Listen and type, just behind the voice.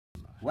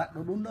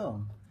waɗɗo ɗum ɗo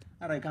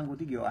aray kanko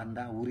tigi yo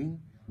anda wurin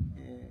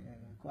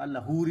ko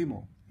Allah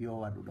huurimo yo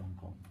waɗu ɗon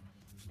kon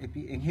et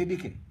puis en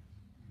heɗike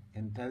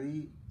en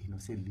tawi ino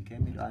sellike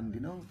miɗo andi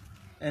noon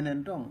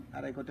enen ton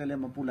aray ko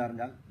telema pular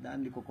ngal ɗa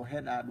andi koko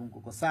heɗa ɗum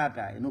koko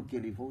sata e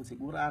nokkeli fof si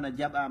qur'ana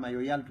jaɓama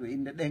yo yaltu e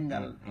inde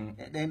ɗengal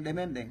e ɗen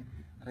ɗemen ɗen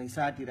aray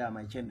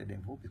satirama e cenɗe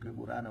ɗen fof puisque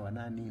qur'ana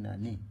wana nina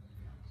ni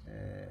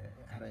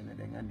haray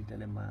meɗen andi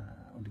telema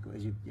on ko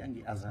Égypte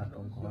jangi azhar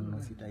ɗon ko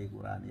honno si tawi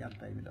qur'ana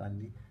yalta e miɗo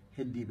andi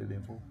heddiɓe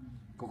ɓen fof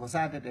koko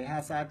satete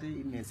ha sate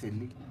inne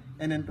selli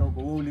enen to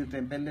ko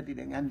wowlirten pelleti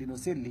ɗen andi no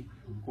selli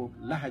ko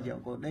lahaja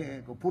ko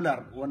ɗe ko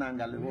pular wona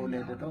ngal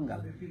wowlede to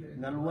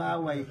ngal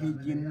wawa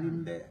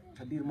hejjindinde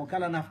c'est à dire mo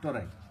kala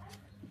naftore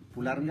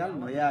pular ngal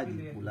no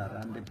yaaji pular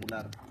ande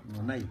pular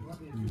no nayi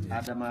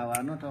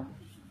adamawa no toon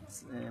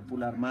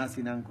pular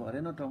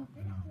masinankore no toon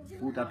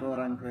Fouta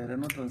torankoere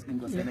no toon ɗin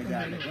ko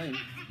Sénégal koye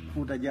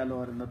Fouta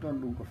Dialore no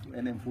toon ɗum ko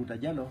enen Fouta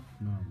Dialo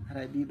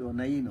haray ɗiɗo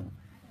nayino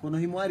kono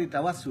himo ari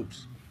tawassut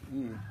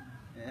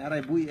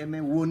aray buy e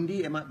men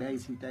wondi e maɓɓe hay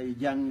si tawi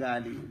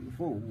janngali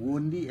fof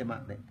wondi e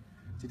maɓɓe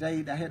si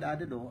tawi ɗa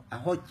heɗade ɗo a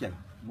hoccay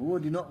mo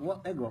woodi no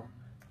woɓɓe goo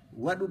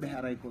waɗuɓe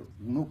haray ko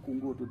nokku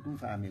ngoto ɗum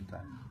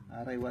famirta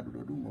haray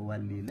waɗuɗo ɗum o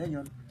walli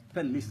leñol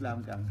pel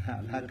l'islam kan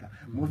haalaka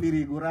mo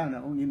firi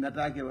qur'ana on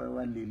innatake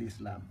walli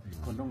l'islam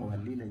ko noon o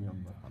walli leñol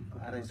ngo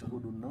haray soko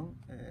ɗum noon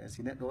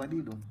si neɗɗo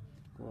waɗi ɗum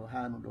ko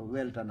hanuɗo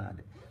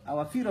weltanade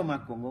awa firo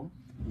makko ngon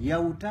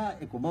yawta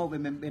e ko mawɓe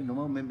men ɓen no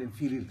mawɓe men ɓen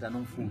firirta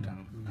noon Fouta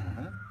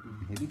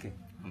heɗike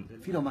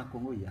filo makko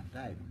ngo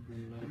yiyata e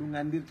ɗum ko ɗum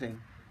andirten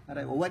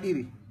aray o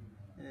waɗiri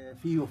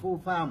fiyo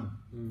fof faamu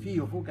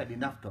fiyo fof kadi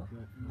naftor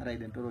aray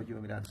ɗen toro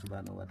jomiraɗo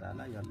subhanahu wa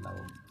taala yo Allah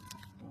o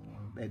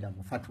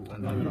ɓeydamo fatu o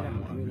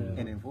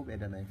enen fof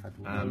ɓeydana e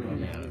fatu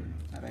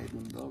aray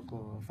ɗum ɗo ko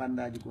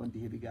fandaji ko onti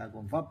heeɓi ga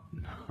kon fop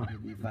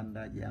heeɓi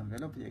fandaji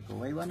enveloppe e ko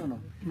waywano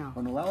noon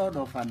kono wa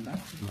oɗo fanda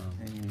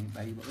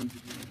ɓayiɓa onti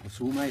ko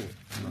suumaye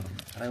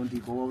aray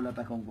onti ko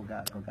wowlata kon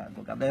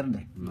koka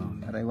ɓernde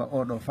aray wa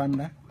oɗo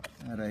fanda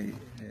aray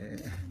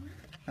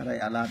aray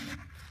ala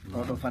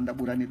oɗo fanda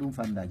ɓurani ɗum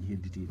fandaji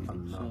hedditiɗi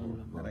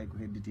aray ko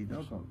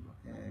hedditiɗo ko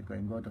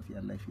koye goto fi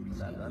Allah fi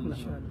mulaɗo Allah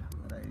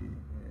aray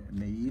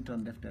mi yi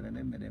toon deftere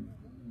nden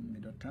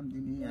miɗo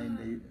tamɗini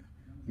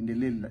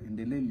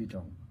inde lelli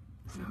toon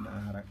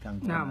hara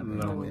kanko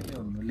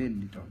no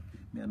lelli toon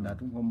mi anda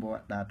tum hombo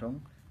waɗɗa toon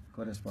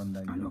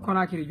correspondant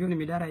konakiri joni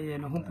mi daray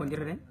no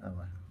humpodirre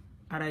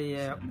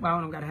aray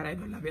ɓawno gar haray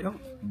ɗo laɓe ɗo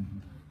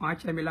on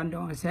accira mi lando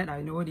on seeɗa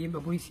ene woodi yimɓe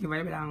boy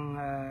simayɓe ɗan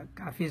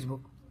ka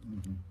Facebook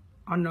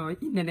on no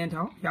inde nden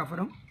taw yaafo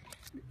ɗon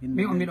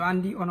min on miɗo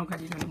andi onon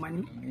kadi ɗon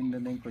ɗumani inde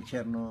nden ko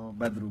Thierno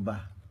Badrou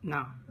Ba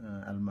na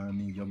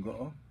almami joggo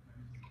o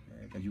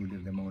ko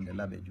juulirde mawde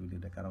laɓe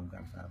juulirde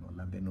karongal fano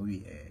laɓe no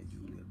wi e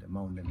juulirde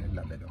mawde nden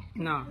laɓe ɗo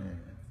na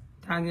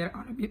tanira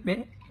ono ɓiɓɓe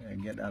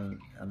gueɗal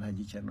Elhadj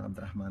Thierno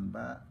Abdourahmane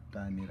Ba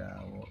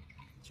tanira o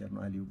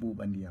Thierno Aliou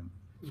Ɓuuɓa Ndiyam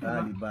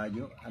Sali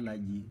Badio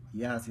Elhadj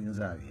Yasin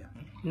Zawiya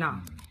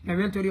na mi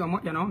weltori o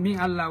moƴƴano min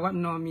Allah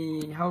waɗno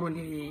mi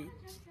hawrodiri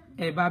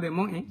e baaɓe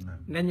mon en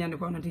daññande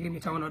ko onon tigui mi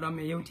tawno ɗon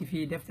mi yewti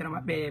fi deftere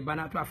maɓɓe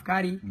bana to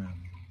afkari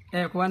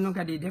e ko wannon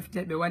kadi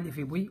defte ɓe walli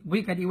fi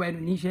buy kadi wayno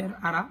Niger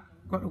ara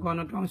goɗɗo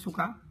kono toon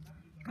suka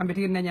kamɓe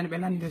tigui daññande ɓe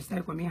landido so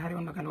tawi ko min haari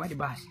onno kadi waɗi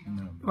base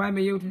wawi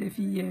mi yewtude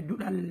fi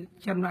duɗal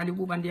Thierno Aliou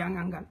Ɓuuɓa Ndiyam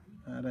angal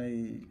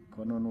aray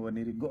ko noon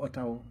woniri go'o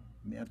taw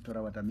mi arto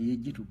rawata mi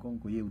yejjitu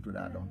konko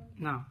yewtuɗa ɗon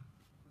na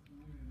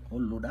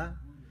holluɗa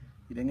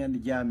iɗen gandi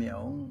jamia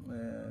on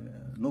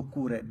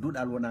nokkure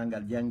duɗal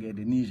wonangal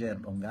janggede Niger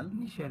ɗo ngal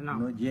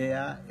no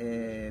jeeya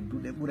e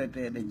duɗe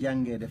ɓureteɗe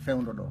janggede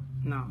fewdo ɗo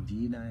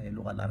diina e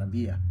lugal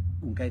arabia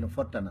ɗum kayno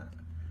fottana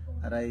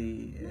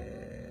aray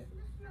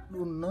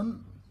ɗum noon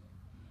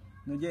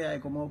no jeeya e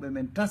ko mawɓe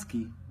men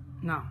taski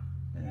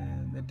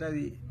ɓe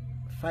tawi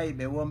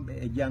fayɓe wonɓe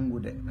e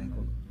janngude ay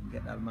ko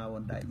gueɗal ma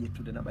wonda e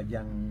ƴettude naɓa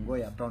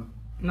janngoya toon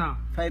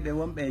fayɓe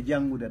wonɓe e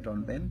janngude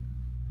toon ɓen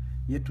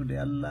yettude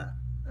Allah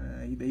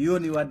hiɓe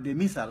yoni wadde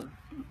misal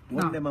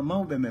wondema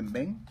mawɓe men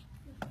ɓen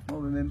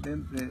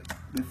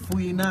ɓe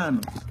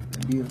fuyinano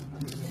c'est-à-dire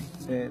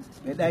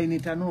ɓe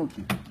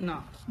ɗaynitanoki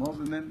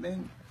mawɓe men ɓen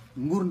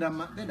gurdam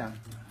maɓɓe ɗan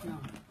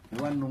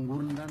ɓe wanno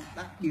gurdam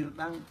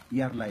ɗaɓɓirɗan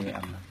yarla e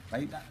Allah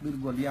ɓay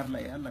ɗaɓɓirgol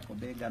yarla e Allah ko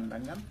ɓe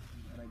gandal ngal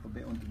aray ko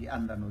ɓe on tigui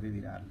anda no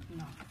rewira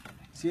Allah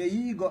si e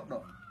yii goɗɗo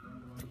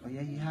o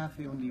yeehi ha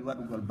fewndi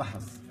waɗugol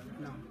bahas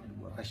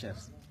waɗugol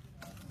recherche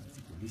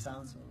siko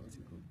licence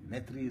siko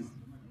maîtrise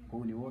ko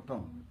woni wo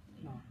toon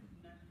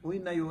o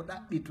inna yo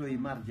ɗaɓɓitoye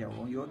marja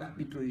o yo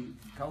ɗaɓɓitoye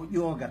kaw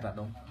ƴoogata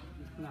ɗon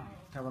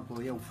tawa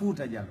ko yaw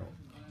Fouta Dialo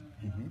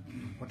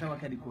o tawa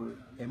kadi ko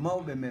e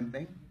mawɓe men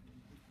ɓen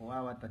o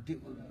wawata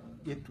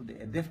ƴettude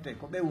e defte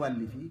ko ɓe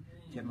walli fi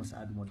ceerno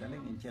Sadou mo Dalen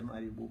en ceerno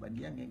Aliou Ɓuuɓa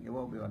Ndiyam en e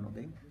wawɓe wano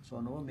ɓen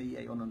sono wo mi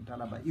yiyay onon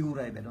talaba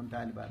iwrayɓe ɗon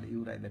talibaɓe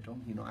iwrayɓe toon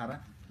hino ara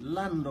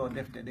lando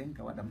defte ɗen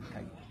ka waɗa ka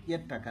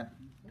ƴetta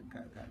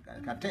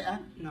ka te'a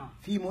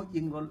fi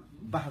moƴƴingol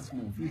bahas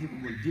mum fi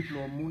heɓugol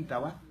diplôme mum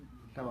tawa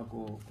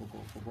ko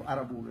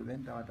arabuɓe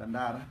ɓen tawata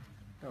ndaara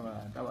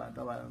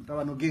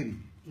tawa no geri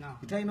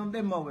tawi noon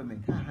ɓen mawɓe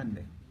men ha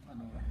hannde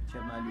ano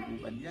ceerno ali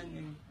ɓuɓandiyan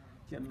en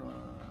ceerno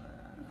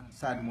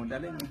sade mo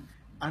dalen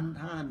en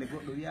ha hannde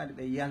goɗɗo wiyaali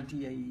ɓe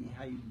yalti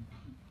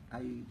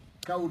hay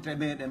kawte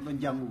meɗen ɗon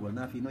janngugol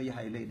na fi no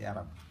yaha e leyɗe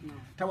arab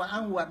tawa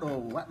an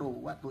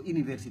waɗɗo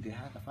université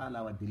haka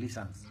faala wadde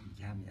licence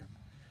jamia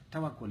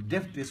tawa ko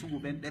defte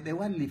suguɓen ɗe ɓe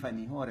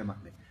wallifani hoore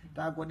maɓɓe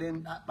tawa ko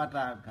ɗen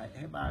ɗaɓɓata ka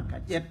heɓa ka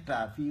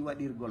ƴetta fi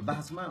waɗirgol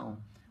basma o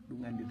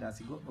ɗum anndita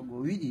si goɗɗo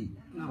go wiƴi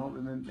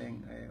mawɓe men ɓen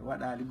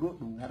waɗali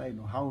goɗɗum haray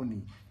no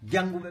hawni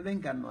jannguɓe ɓen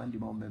kan no anndi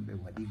mawɓe men ɓen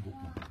waɗi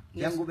goɗɗum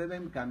jannguɓe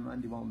ɓen kan no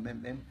anndi mawɓe men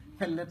ɓen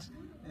pellet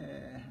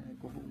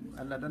ko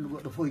Allah dandu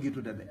goɗɗo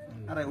foygitude ɓe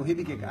haray o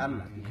heɓike ka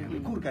Allah ɓe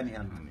kurkani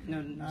Allah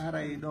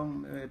haray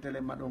ɗon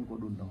téléma ɗon ko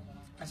ɗum ɗon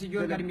asi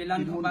joni kadi mi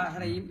landu mba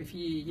hara yimɓe fi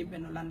yimɓe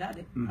no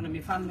landade hono mi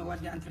famno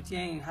wadde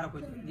entretien hara ko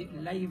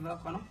live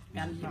kono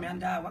mi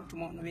anda waktu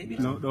mo no weeɓi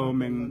ɗo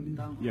men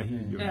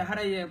yahi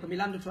haray ko mi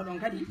landoto ɗon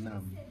kadi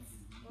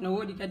no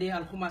woodi kadi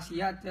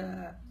alkhumasiyat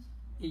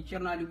e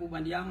ceerno ali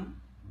ɓuɓandiyam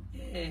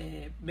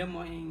e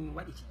ɓemmo en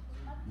waɗiti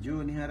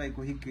joni haray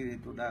ko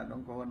hikkirituɗa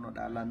ɗon ko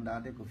wonnoɗa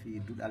landade ko fi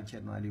duɗal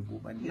ceerno ali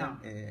ɓuɓandiyam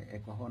e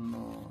ko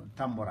honno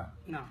tambora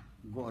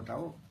goo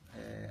taw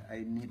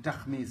ayni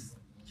tahmis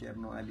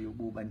ceerno aliou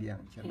ɓuɓandiyan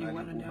ceerno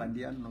aliou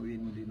ɓuɓandiyan no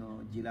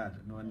windino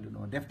jilade no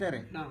wandino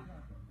deftere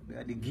ɓe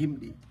waɗi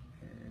gimɗi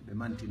ɓe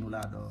manti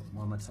nulaɗo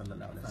mouhamadou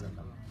sallallahu alayhi wa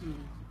sallam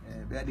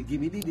ɓe waɗi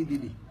gimi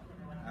ɗiɗi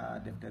ha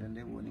deftere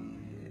nde woni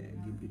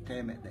gimɗi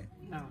temeɗɗe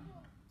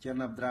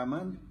ceerno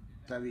abdourahmane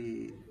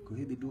tawi ko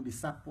heeɓi duuɓi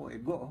 10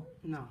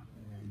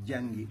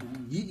 janggi ɗum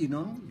yiɗi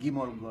noon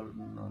gimol ngol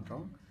noon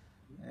toon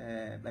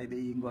ɓay ɓe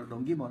yi ngol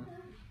ɗon gimol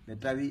ɓe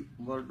tawi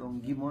ngol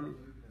ɗon gimol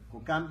ko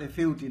kamɓe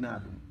fewtina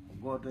ɗum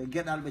goto e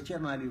gueɗal ɓe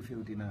ceerno aliou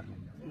fewtina ɗum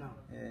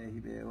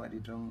hiɓe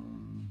waɗi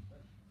toon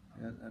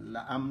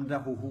la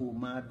amdahuhu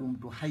ma ɗum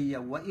to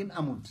hayya wa in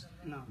amud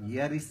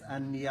yaris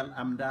anniyal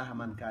amdaha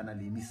man kana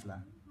li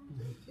misla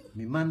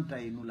mi manta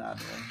e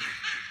nulaɗo on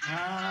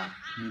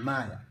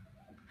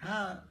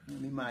ha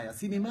mi maaya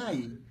si mi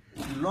maayi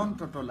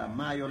lontotola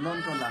maayo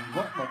lontola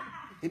goɗɗo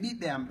e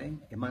ɓiɓɓe am ɓen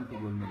e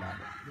mantugol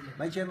nulaɗo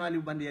ɓay ceerno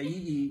aliou ɓandiya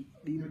yiƴi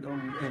ɗin ɗon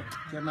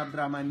ceerno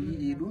abdourahmane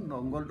yiƴi ɗum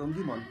ɗo ngol ɗon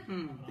gimol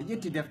ɓe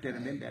ƴetti deftere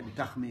nden ɓe adi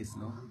tahmis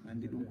no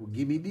andi ɗum ko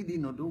gimi ɗiɗi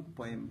no dow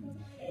poème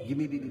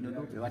gimi ɗiɗi no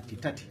dow ɓe watti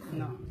tati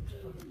no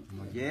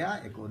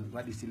jeeya e ko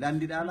waɗi si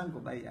landiɗalan ko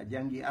ɓay a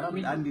janggi arab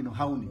ɗa andi no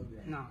hawni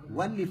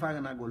walli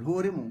faganagol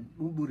hoore mum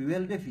ɗum ɓuuri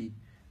welde fi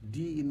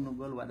di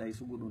innugol waɗay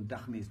sugu ɗum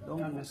tahmis ɗon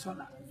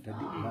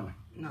tadi voilà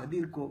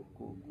c'est-à-dire ko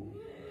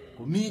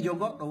miijo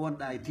goɗɗo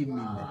wonɗa e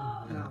timminde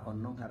on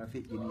noon hara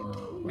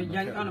feƴƴinino mi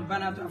jangi on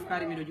banato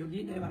afkari miɗo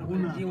jogui ɗe wano ko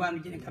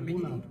diwanuji ɗe kamɓe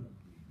ɗiɗi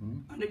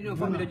ande ɗino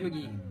fof miɗo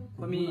jogui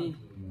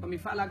komi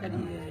faala kadi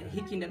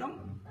hikkinde ɗon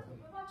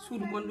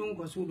suudu gon ɗum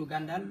ko suudu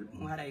gandal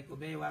mo haray ko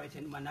ɓe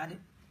waweten ɗumannade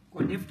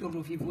ko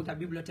deftordu fi fouta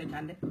bibliothèque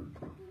hande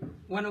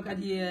wono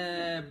kadi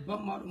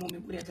bommoɗo mum mi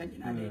ɓuuri e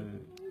taƴƴinade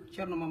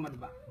ceerno mamadou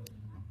ba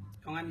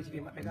on andi sibi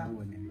maɓɓe ga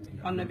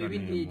onno ɓe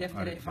windi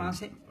deftere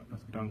français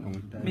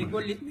mi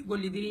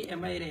gollidiri e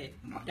mayre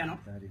moƴƴano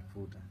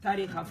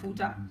tarih ha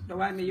fouta ɗo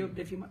wawi mi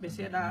yewtude fi maɓɓe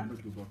seeɗa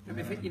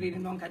noɓe feƴƴiniri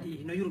noon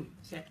kadi no yurmi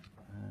seeɗa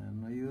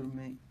no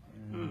yurmi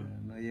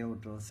no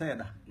yewto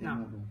seeɗa e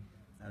muɗum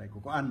aray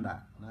koko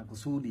anda na ko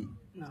suuɗi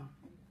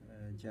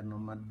ceerno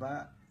mat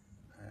ba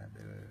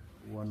ɓe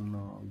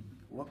wonno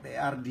woɓɓe e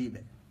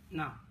ardiɓe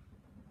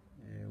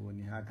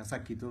woni ha ka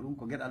sakkitorum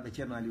ko gueɗal ɓe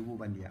ceerno aliou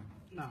ɓuɓandiyam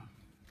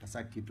ka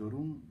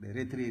sakkitorum ɓe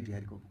retraiti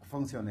hadi ko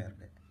fonctionnaire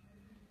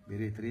ɓe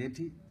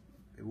retraiti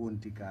ɓe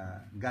wonti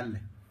ka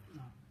galle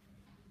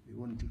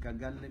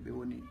ɓe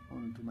woni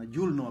on tuma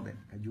julnoɓe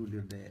ka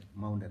juulirde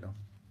mawde ɗon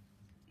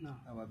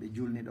awa ɓe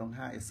julni ɗon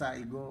ha e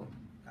sa'i goo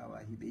awa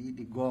hiɓe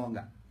yiɗi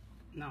goonga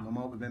no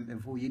mawɓe ɓen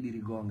fof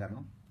yiɗiri goonga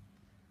noon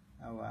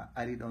awa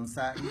ari ɗon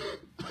sa'i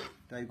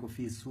tawi ko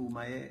fi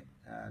suumaye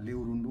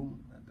lewru ndun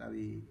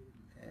tawi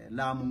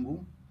laamu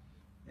ngun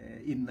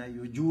inna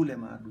yo juule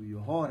ma ɗum yo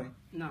hoore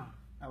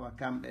awa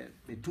kamɓe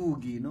ɓe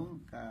tuugi noon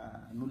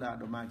ka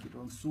nulaɗo maki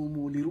toon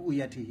suumu li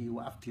ru'yatihi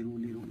wa aftiru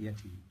li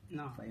ru'yatihi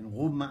fa in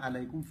gumma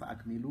alaykum fa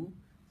akmilu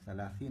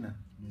 30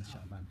 min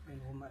chaban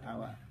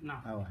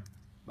awa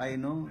ɓay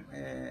noon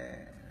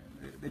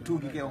ɓe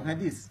tuugi ke on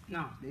hadis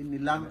ɓe inni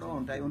lamɗo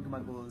on tawi on tuma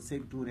ko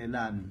sectoure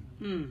laami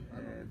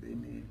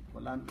ɓeni ko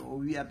lamɗo o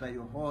wiyata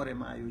yo hoore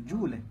ma yo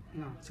juule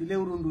si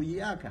lewru ndu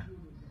yiyaka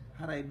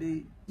haray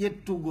de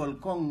ƴettugol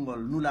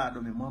konngol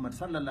nulaɗo men mouhamadou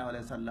sallllahu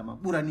alayhi wa sallam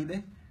ɓurani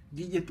ɓe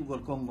di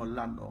ƴettugol konngol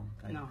lamɗo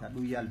on ka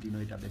ɗum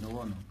yaltinoyta ɓe no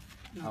wono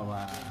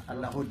awa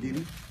Allah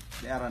hoddiri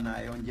ɓe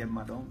arana e on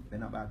jemma ɗon ɓe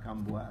naɓa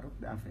kamboiro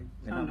ɓe enfe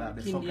ɓe naɓa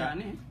ɓe soka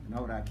ɓe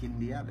nawra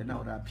kindiya ɓe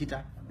nawra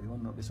pita ɓe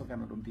wonno ɓe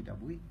sokano ɗon pita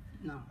ɓuyi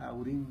ha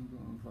wurin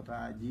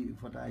fotaji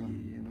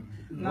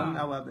won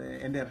awa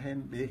ɓe e nder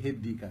hen ɓe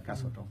heddi ka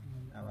kaso ton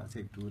awa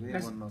sectoure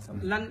wonno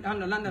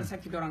hanno landal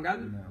sakkidoral ngal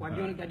wa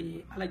joni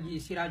kadi Elhadj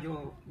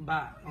siradio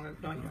ba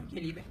ɗon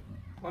keeliɓe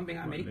wonɓe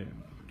Amérique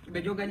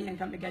ɓe jogani en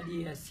kamɓe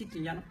kadi site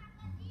ñano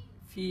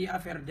fi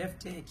affaire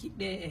defte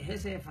kiɗɗe e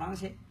heese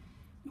français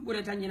ɗum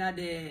ɓuri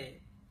tañinade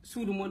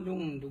suudu mon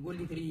ɗum ndu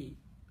gollitiri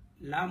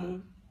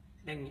laamu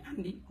ɗen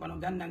andi kono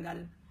gandal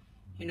ngal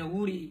ina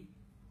wuuri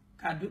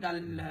ka duɗal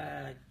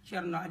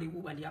ceerno ali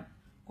ɓuuɓa ndiyam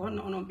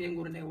kono onon ɓe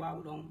ngura nde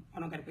wawɗon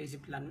onon kadi ko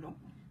égypte landuɗon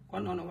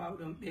kono ono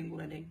wawɗon ɓe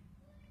ngura nden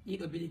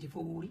ɗiɗo biliti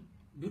fof wuuri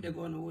duɗe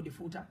goo no woodi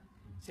Fuuta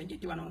so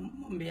ƴetti wano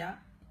mo mbiya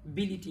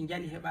biliti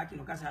jani heɓaki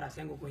no kasara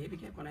sengo ko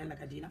heɓike kono hella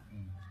ka dina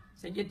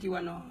so ƴetti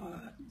wano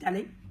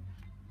Daley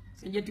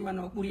so ƴetti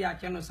wano ɓuriya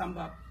ceerno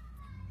Samba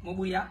mo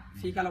ɓuriya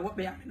fi kala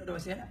woɓɓe yaɓe ɗo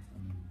seeɗa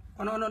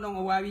kono ono ɗon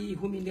o wawi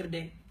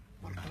humindirde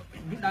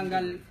duɗal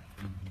ngal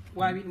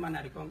wawi ɗum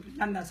anade ko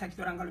landa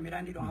sakitoral ngal mi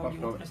randi ɗon hawdi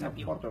woɗɗo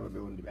sabbi portoɓe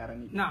wonde ɓe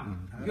arani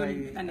nam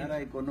joni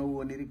aray ko no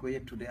woniri ko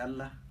yettude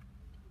Allah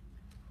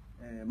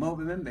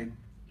mawɓe men ɓen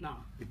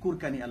ɓe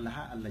kurkani Allah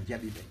ha Allah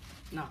jaɓi ɓe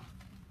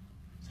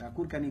sa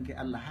kurkaninke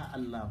Allah ha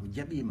Allahu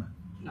jaɓima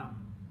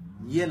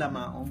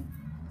yelama on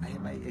a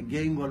heɓay e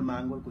geygol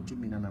ma ngol ko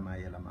timminanama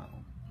yelama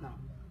on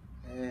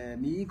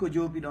mi yi ko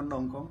joopiɗon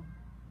ɗon kon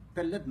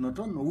pellet no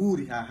toon no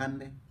wuuri ha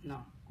hande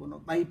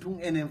kono ɓaytun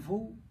enen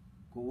fof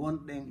ko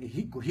wonɗen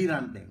e ko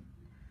hiranɗen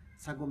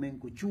sago men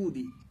ko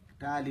cuuɗi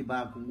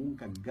taalibaku ngun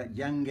ka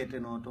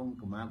jangeteno toon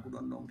ko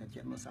makuɗon ɗon ka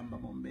ceerno Samba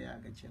mon mbeya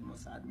ka ceerno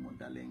Sadou mo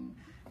Dalen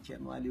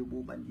ceerno Aliou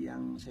Ɓuuɓa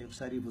Ndiyan Cheikh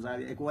Sarifou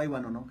Zawi e ko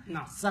waywano noon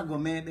sago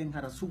meɗen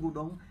hara sugu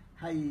ɗon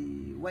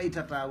hay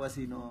waytata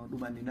wasino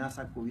ɗumanni na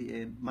sakko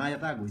wiye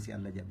mayatago si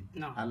Allah jaɓi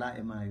ala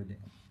e mayude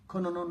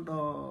kono noon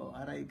ɗo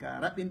aray ka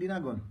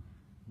raɓɓindinagol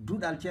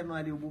duɗal ceerno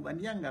Aliou Ɓuuɓa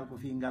Ndiyan ngal ko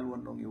fi ngal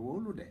won ɗon e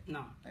wowlude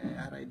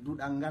aray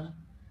duɗal ngal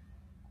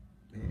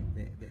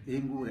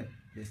ɓe nguure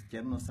ɓe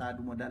ceerno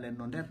Sadou mo Dalen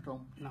no nder ton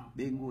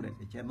ɓe nguure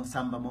ɓe ceerno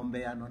Samba mo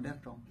mbeya no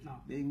nder ton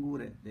ɓe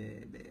nguure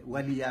ɓe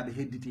waliyaɓe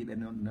hedditiɓe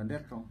no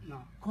nder ton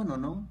kono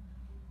noon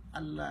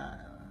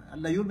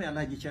Allah yurmi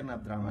Elhadji ceerno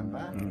Abdourahmane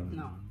Ba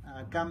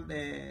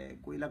kamɓe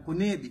ko ila ko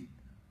neeɓi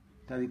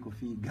tawi ko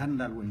fi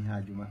gandal woni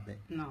haaju maɓɓe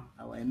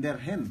awa e nder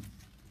hen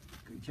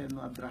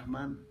ceerno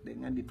Abdourahmane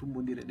ɗen andi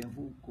tumbodire ɗen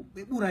fof ko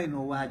ɓe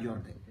ɓurayno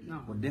waajorde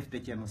ko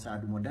defte ceerno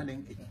Sadou mo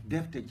Dalen e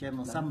defte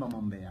ceerno Samba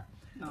mo mbeya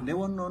nde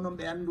wonno noon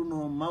ɓe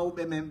annduno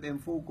mawɓe men ɓen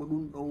fof ko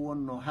ɗum ɗo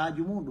wonno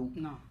haaju muɗum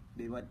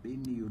ɓe waɗi ɓe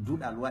inni yo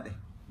duɗal waɗe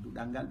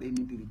duɗal ngal ɓe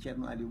innitiri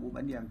ceerno Aliou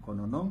Ɓuuɓa Ndiyan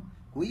kono noon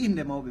ko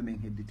inde mawɓe men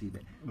hedditiɓe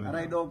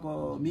aray ɗo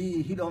ko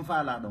mi hiɗon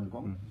faala ɗon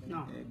kon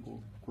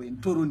ko en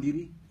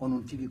torodiri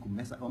onon tigi ko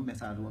on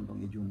message won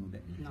ɗon e jonnude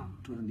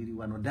torodiri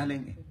wano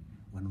Dalen en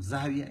wano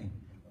Zawiya en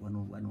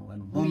wano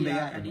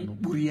Mombeya en wano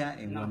Ɓuriya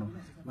en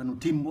wano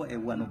Timbo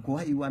en wano ko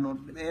wayi wano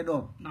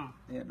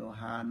ɓeɗo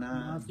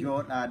hana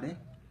jooɗade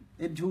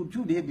e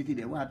cuuɗi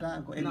hedditiɗe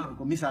wata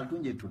ko misal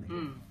tun ƴettude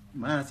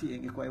maasi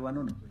en e koye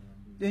wanono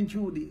ɗen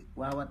cuuɗi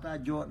wawata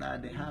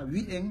jooɗade ha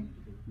wi'en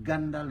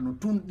gandal no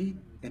tunɗi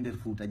e nder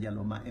Fuuta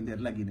Jallo ma e nder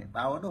Lagine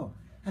ɓawa ɗo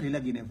hari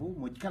Lagine fof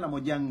kala mo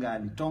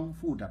janggali ton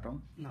Fuuta ton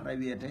ara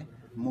wiyete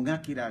mo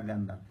ŋakkira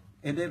gandal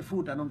e nder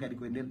Fuuta noon kadi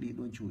koye nder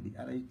ɗiɗon cuuɗi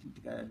ara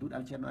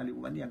duɗal ceerno Aliou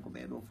Ɓuuɓa Ndiyan ko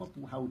ɓeɗo fof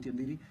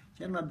hawtidiri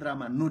ceerno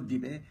Abdourahmane noddi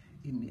ɓe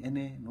inni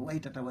ene no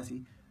waytata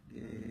wasi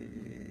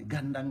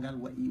gandal ngal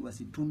wayi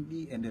wasi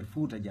tunɗi e nder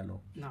Fuuta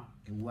Jallo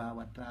e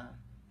wawata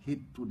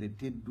hettude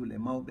teddule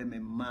mawɓe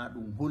men ma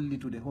ɗum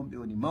hollitude homɓe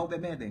woni mawɓe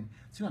meɗen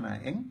si wona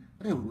en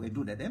rewru e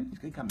duɗe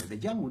ɗen kamɓe ɓe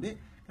jangude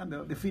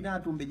kamɓe ɓe fina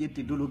tum ɓe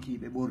ƴetti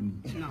dolokiɓe ɓorni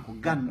ko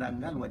gandal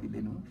ngal waɗi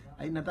ɓe ɗum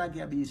a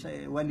innataki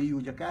aɓi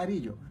waliyujo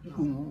kaarijo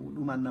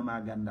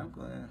ɗumannama gandal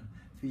ko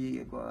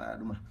fi ko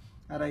ɗuma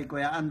aray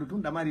koya andu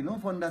tun ɗamari noon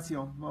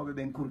fondation mawɓe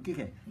ɓen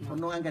kurkike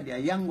kono noon an kadi a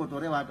yangoto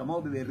rewaka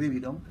mawɓe ɓe rewi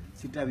ɗon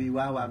si tawi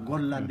wawa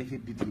gollande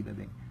hedditiɓe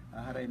ɓen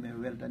haray mi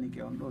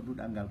weltanike on ɗo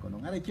duɗal ngal ko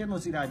noon haray ceerno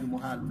Siraji mo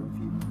haaluɗo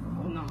fino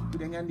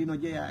ɗen andi no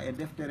jeeya e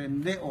deftere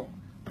nde o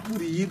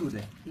ɓuri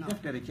yiɗude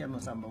deftere ceerno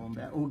Samba mo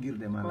mbeya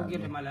ogirde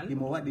malal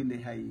imo waɗi nde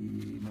hay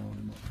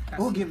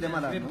ogirde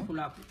malal noon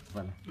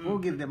voilà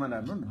ogirde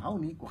malal noon no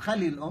hawni ko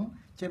Khalil on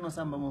ceerno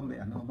Samba mo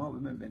mbeya no mawɓe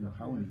men ɓen no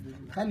hawni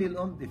Khalil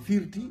on ɓe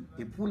firti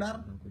e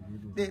Pular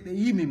ɓe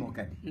yimimo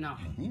kadi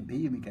ɓe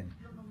yimi kadi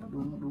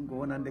ɗum ko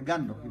wonande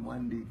gando imo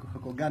andi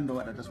ko gando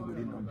waɗata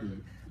sugoɗin ɗon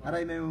tigi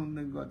arayne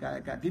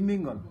ka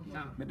timmingol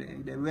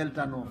meɗe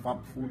weltano fab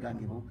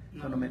Fuutanke fof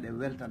kono meɗe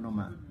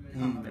weltanoma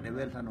meɗe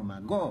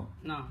weltanoma goho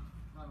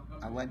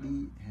a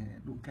waɗi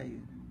ɗum kay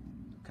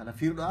kala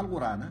firɗo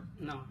alqurana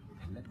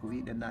let ko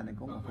wiɗen nane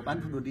kon ko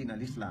ɓantuɗo dina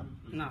l'islam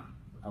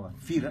awa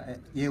fira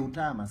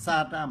ƴewtama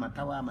satama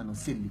tawama no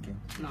sellike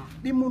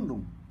ɗimmum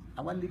ɗum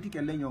a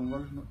wallitike leñol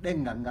ngol no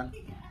ɗengal ngal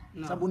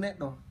sabu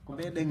neɗɗo ko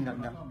ɓe ɗengal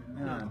ngal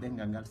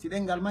ɗengal ngal si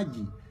ɗengal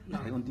majji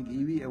ay on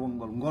tigui wi e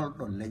wongol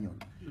ngolɗon leñol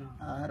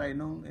haray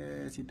noon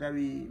si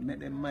tawi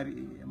meɗen mari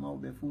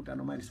mawɓe Fuuta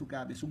no mari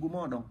sukaɓe sugu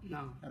moɗon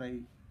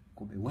haray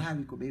koɓe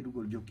wawi ko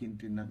ɓeydugol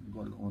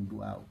jokkintinagol on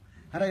du'a o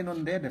haray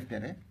noon nde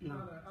deftere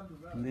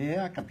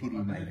ndeya kapiri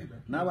mayre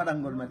na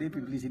waɗangol ma de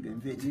publicité en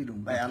feeƴi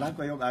ɗum ɓay ala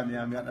ko yoɓami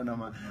mi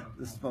waɗanoma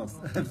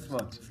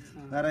sport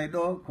haray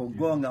ɗo ko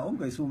gonga on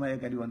koye suumaye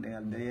kadi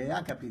wonɗengal nde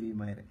yeeya kapiri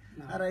mayre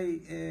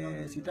haray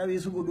si tawi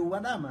sugu ɗum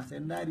waɗama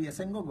sen daari e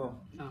sengo goo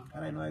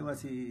haray no wayi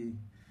wasi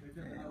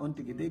on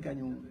tigui de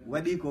kañum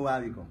waɗi ko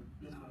wawi ko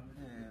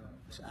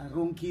sa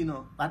ronkino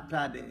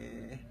ɓattade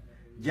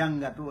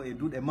janga to e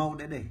duuɗe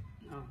mawɗe ɗe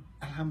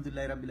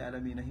alhamdulillahi rabbil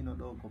alamina hino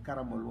ɗo ko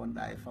karamol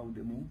wonɗa e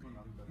fawde mum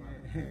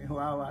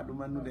wawa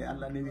ɗum annude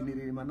Allah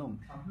newinirima noon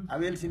a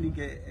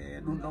weltinike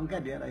ɗum ɗon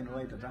kadi aɗa ino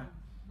waytata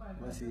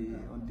wasi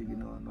on tigui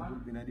no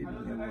hulɓina ɗi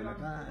ɗum e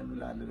wolata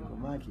annulalere ko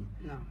maaki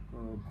ko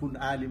kun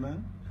aliman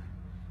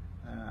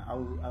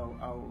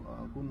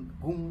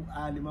kun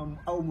aliman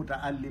aw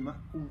mutaallima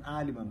kun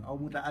aliman aw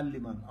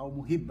mutaalliman aw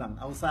muhibban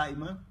aw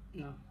sa'iman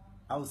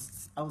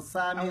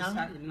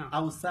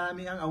aw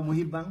sami'an aw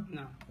muhibban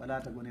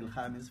wala tagunil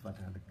khamis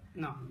fatalik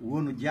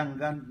wonu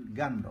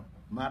gando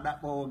ma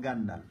ɗaɓɓowo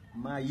gandal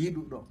ma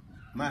yiɗuɗo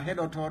ma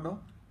heɗotoɗo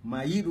ma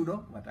yiɗuɗo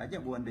wata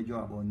jaɓu wonde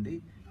jooɓo on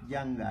de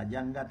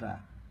jangata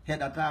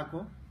heɗata ko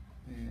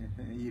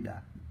yiɗa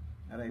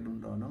aray ɗum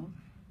ɗo noon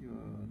yo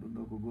ɗum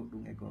ɗo ko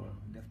goɗɗum e ko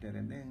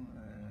deftere nden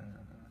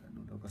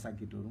ɗum ɗo ko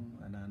sakkitorum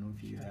ana noon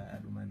fiira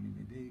ɗum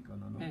annimi de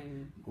kono noon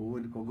ko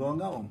woni ko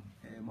gonga on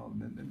e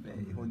mawɓe ɓen ɓe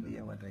holli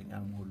e wata e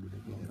ngamu hollude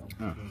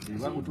ɗum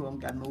waɓutu on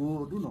kadi no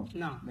woɗuno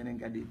minen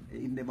kadi e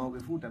inde mawɓe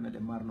Fuuta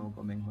meɗen marno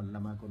ko men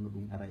hollama kono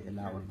ɗum haray e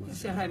laawol gol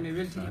si haray mi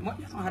weltini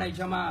moƴƴo haray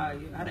jama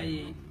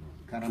haray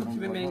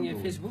jokkiɓe men e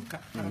Facebook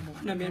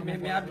no mi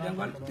addude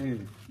ngol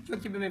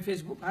jokkiɓe men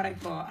Facebook haray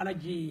ko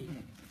Elhadj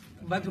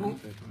Badrou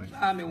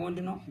Ba mi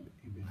wonduno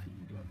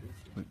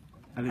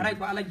haray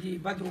ko Elhadj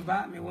Badrou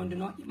Ba mi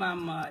wonduno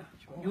imam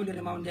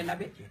juulirde mawde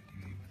Labe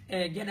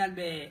e gueɗal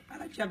ɓe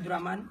Elhadj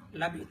Abdourahmane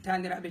Labe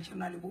taniraɓe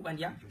Thierno Ali Ɓuuɓa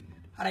Ndiya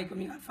haray ko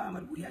min Alpha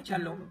Amadou Ɓuuri a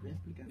Thiallo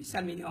mi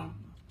salmini on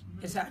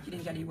e saaji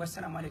ɗin kadi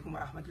wassalamu aleykum wa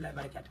rahmatullahi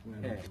wa barakatuh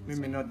min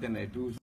mi noddana e